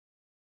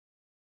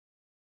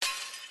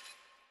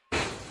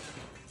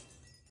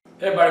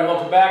Hey everybody,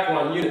 welcome back. We're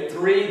on Unit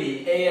 3,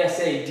 the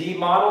ASAD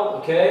model,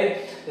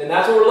 okay? And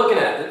that's what we're looking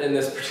at in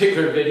this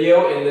particular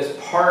video. In this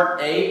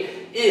Part 8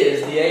 is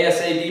the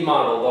ASAD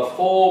model, the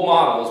full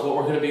model is what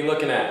we're going to be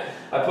looking at.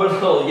 I put a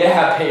little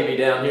yeah baby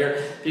down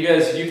here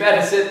because you've had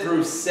to sit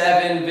through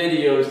 7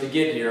 videos to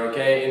get here,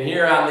 okay? And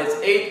here on this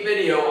 8th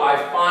video, I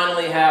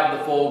finally have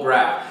the full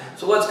graph.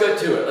 So let's get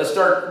to it. Let's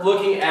start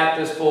looking at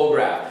this full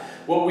graph.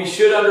 What we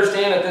should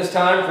understand at this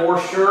time for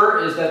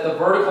sure is that the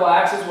vertical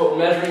axis, what we're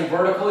measuring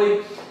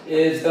vertically,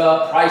 is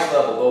the price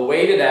level, the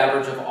weighted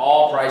average of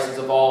all prices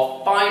of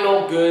all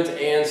final goods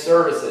and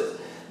services.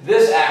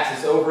 This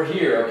axis over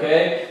here,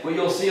 okay, what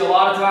you'll see a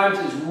lot of times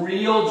is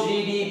real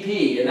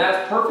GDP, and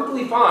that's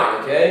perfectly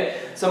fine, okay?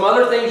 Some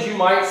other things you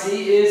might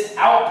see is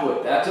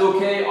output. That's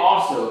okay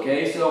also,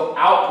 okay? So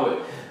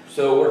output.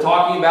 So we're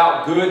talking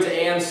about goods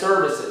and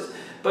services.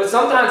 But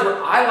sometimes what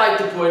I like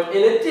to put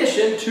in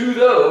addition to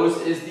those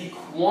is the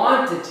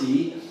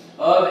quantity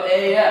of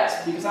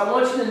AS, because I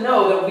want you to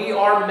know that we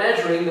are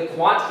measuring the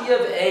quantity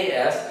of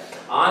AS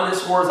on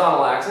this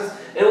horizontal axis,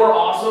 and we're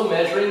also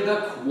measuring the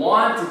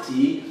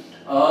quantity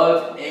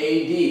of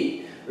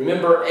AD.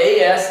 Remember,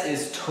 AS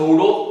is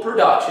total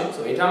production,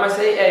 so anytime I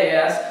say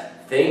AS,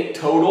 think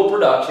total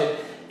production.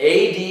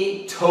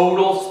 AD,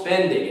 total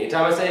spending.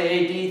 Anytime I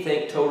say AD,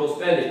 think total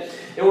spending.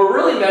 And we're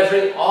really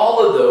measuring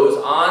all of those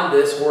on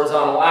this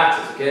horizontal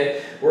axis,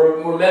 okay?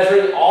 We're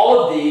measuring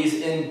all of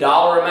these in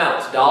dollar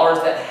amounts, dollars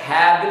that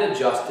have been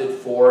adjusted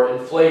for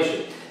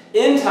inflation.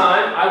 In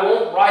time, I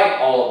won't write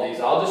all of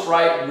these. I'll just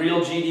write real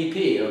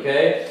GDP,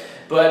 okay?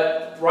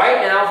 But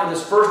right now, for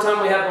this first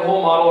time we have the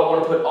whole model, I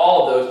want to put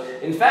all of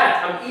those. In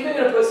fact, I'm even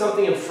going to put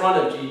something in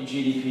front of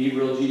GDP,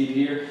 real GDP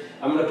here.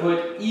 I'm going to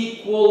put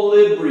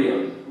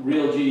equilibrium,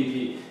 real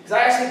GDP. Because I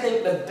actually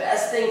think the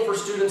best thing for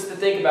students to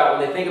think about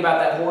when they think about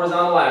that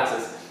horizontal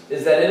axis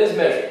is that it is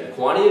measured the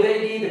quantity of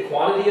AD, the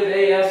quantity of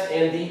AS,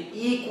 and the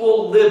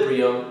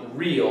equilibrium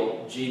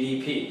real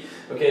GDP.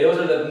 Okay, those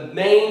are the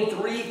main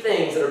 3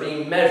 things that are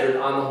being measured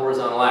on the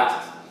horizontal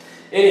axis.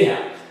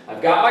 Anyhow,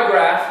 I've got my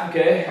graph,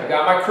 okay? I've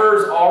got my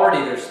curves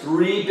already. There's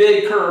 3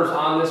 big curves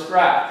on this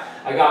graph.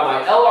 I got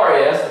my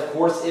LRAS, of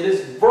course it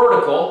is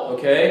vertical,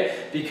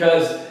 okay?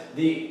 Because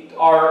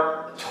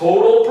our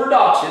total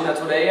production, that's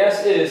what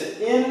AS is,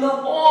 in the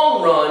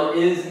long run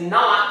is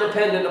not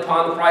dependent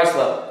upon the price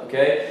level,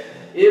 okay?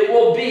 It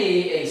will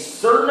be a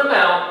certain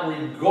amount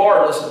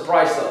regardless of the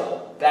price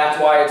level.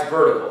 That's why it's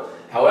vertical.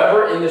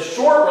 However, in the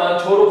short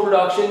run, total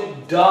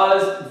production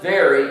does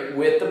vary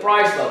with the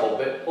price level,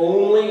 but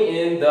only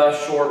in the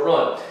short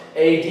run.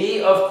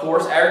 AD, of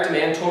course, aggregate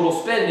demand, total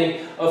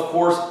spending, of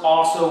course,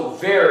 also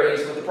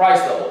varies with the price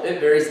level. It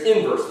varies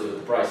inversely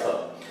with the price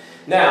level.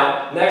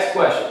 Now, next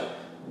question.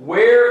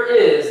 Where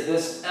is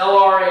this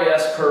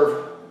LRAS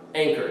curve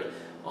anchored?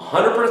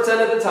 100%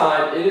 of the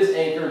time, it is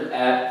anchored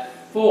at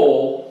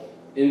full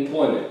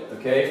employment,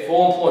 okay?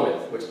 Full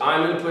employment, which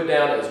I'm going to put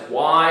down as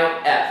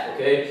YF,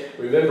 okay?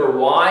 Remember,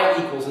 Y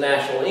equals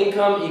national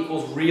income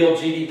equals real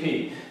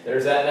GDP.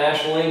 There's that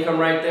national income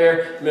right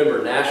there.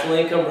 Remember, national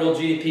income, real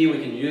GDP,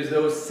 we can use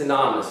those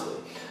synonymously.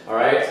 All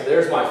right, so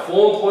there's my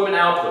full employment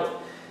output.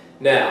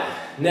 Now,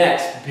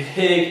 next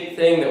big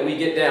thing that we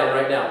get down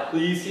right now.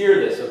 Please hear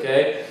this,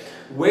 okay?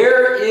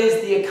 Where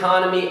is the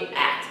economy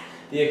at?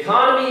 The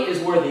economy is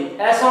where the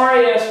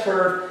SRAS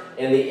curve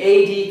and the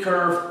AD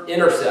curve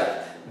intersect.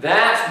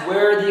 That's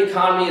where the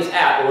economy is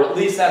at, or at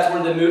least that's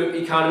where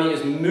the economy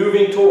is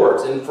moving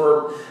towards. And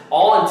for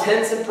all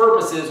intents and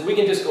purposes, we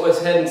can just go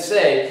ahead and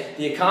say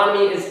the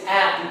economy is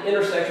at the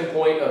intersection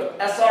point of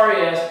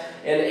SRAS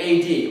and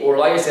AD, or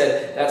like I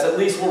said, that's at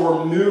least where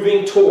we're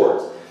moving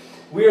towards.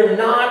 We are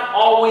not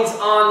always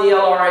on the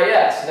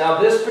LRAS. Now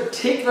this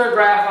particular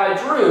graph I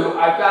drew,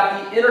 I've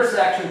got the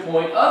intersection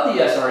point of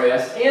the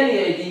SRAS and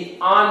the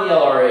AD on the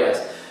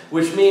LRAS,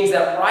 which means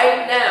that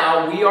right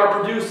now we are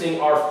producing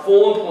our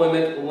full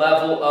employment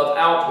level of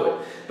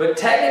output. But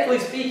technically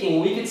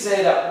speaking, we could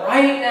say that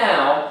right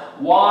now,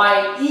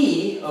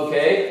 YE,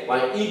 okay,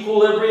 my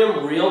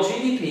equilibrium real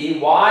GDP,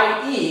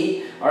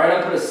 YE, all right,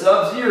 I'm going to put a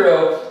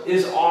sub-zero,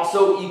 is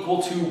also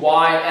equal to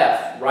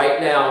YF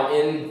right now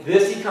in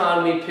this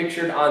economy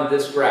pictured on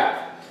this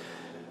graph.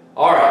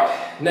 All right,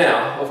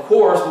 now, of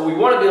course, what we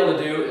want to be able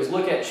to do is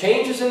look at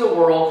changes in the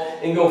world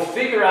and go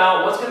figure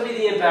out what's going to be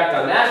the impact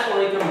on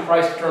national income and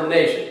price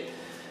determination.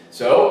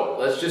 So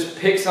let's just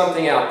pick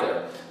something out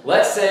there.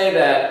 Let's say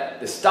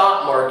that the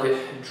stock market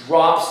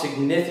drops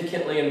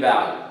significantly in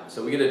value.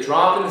 So we get a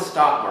drop in the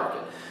stock market.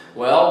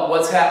 Well,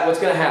 what's going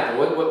to happen?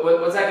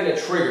 What's that going to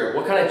trigger?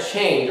 What kind of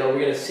change are we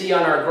going to see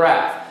on our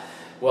graph?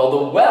 Well,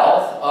 the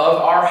wealth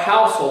of our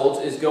households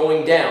is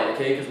going down,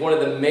 okay? Because one of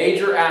the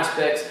major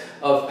aspects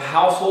of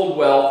household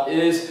wealth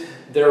is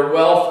their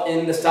wealth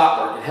in the stock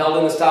market, held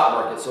in the stock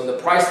market. So when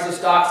the prices of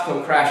stocks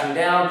come crashing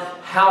down,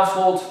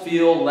 households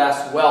feel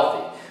less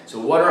wealthy. So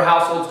what are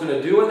households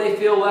going to do when they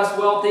feel less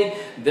wealthy?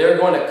 They're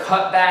going to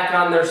cut back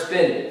on their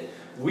spending.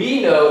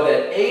 We know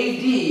that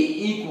AD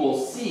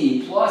equals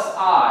C plus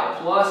I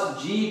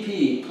plus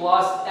GP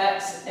plus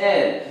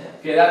XN.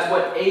 Okay, that's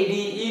what AD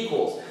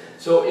equals.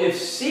 So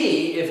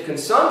if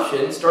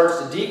consumption starts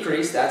to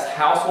decrease, that's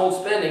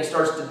household spending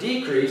starts to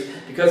decrease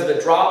because of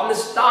a drop in the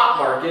stock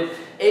market,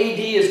 AD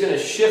is going to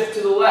shift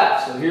to the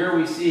left. So here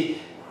we see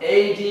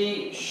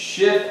AD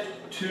shift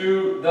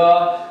to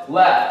the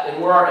left. And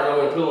I'm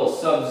going to put a little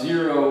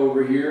sub-zero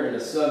over here and a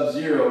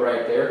sub-zero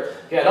right there.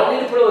 Okay, I don't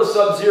need to put a little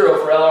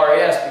sub-zero for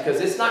LRAS because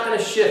it's not going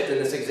to shift in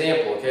this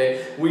example,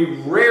 okay?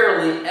 We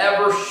rarely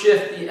ever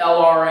shift the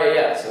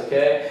LRAS,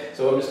 okay?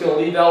 So I'm just going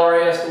to leave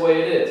LRAS the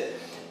way it is.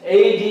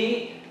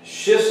 AD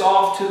shifts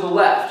off to the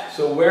left.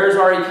 So where's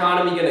our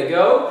economy going to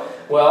go?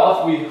 Well,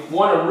 if we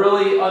want to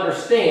really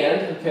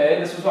understand, okay,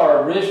 this was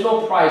our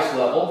original price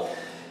level.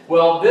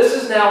 Well, this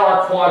is now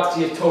our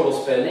quantity of total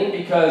spending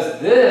because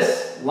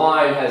this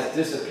line has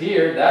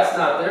disappeared. That's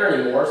not there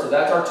anymore, so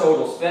that's our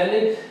total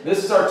spending.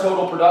 This is our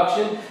total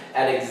production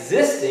at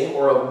existing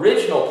or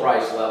original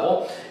price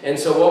level. And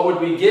so what would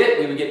we get?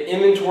 We would get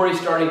inventory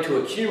starting to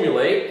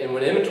accumulate, and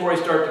when inventory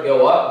start to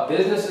go up,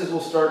 businesses will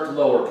start to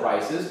lower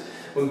prices.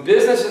 When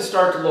businesses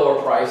start to lower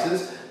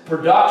prices,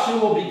 production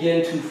will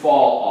begin to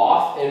fall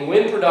off, and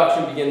when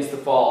production begins to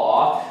fall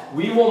off,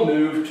 we will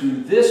move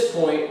to this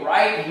point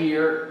right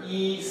here,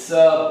 E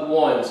sub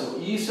 1. So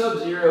E sub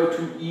 0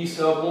 to E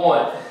sub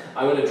 1.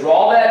 I'm going to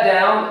draw that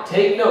down.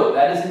 Take note,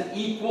 that is an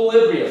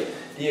equilibrium.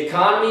 The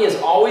economy is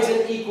always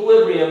in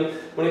equilibrium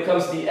when it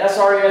comes to the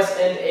SRAS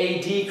and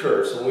AD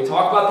curves. So when we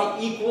talk about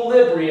the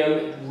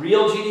equilibrium,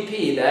 real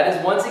GDP, that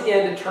is once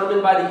again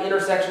determined by the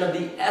intersection of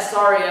the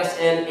SRAS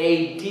and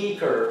AD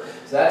curve.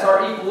 So that's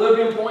our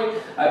equilibrium point.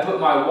 I put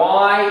my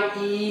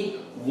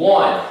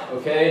YE1,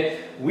 okay?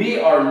 We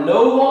are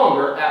no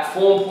longer at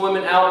full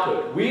employment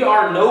output. We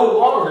are no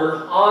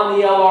longer on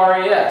the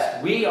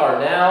LRAS. We are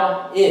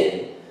now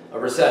in a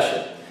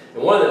recession.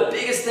 And one of the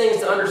biggest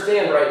things to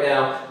understand right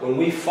now, when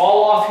we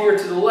fall off here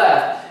to the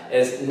left,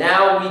 is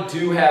now we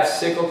do have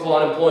cyclical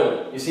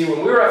unemployment. You see, when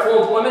we were at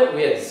full employment,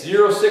 we had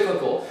zero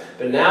cyclical.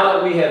 But now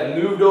that we have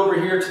moved over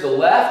here to the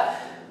left,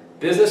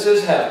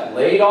 businesses have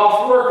laid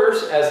off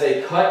workers as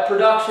they cut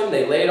production.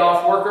 They laid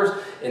off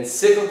workers, and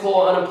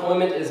cyclical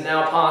unemployment is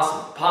now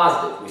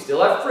positive. We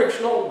still have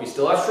frictional, we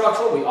still have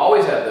structural, we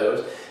always have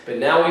those, but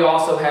now we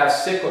also have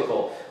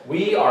cyclical.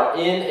 We are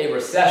in a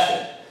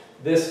recession.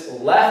 This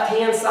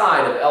left-hand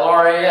side of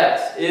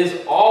LRAS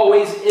is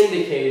always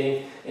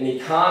indicating an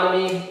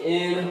economy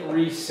in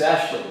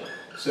recession.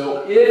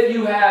 So if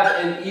you have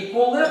an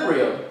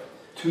equilibrium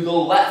to the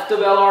left of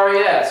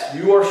LRAS,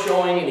 you are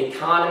showing an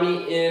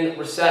economy in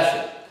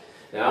recession.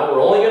 Now,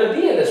 we're only going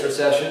to be in this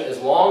recession as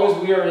long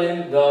as we are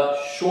in the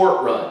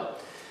short run.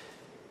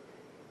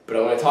 But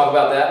I'm going to talk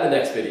about that in the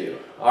next video.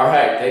 All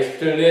right, thanks for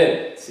tuning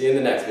in. See you in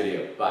the next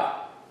video. Bye.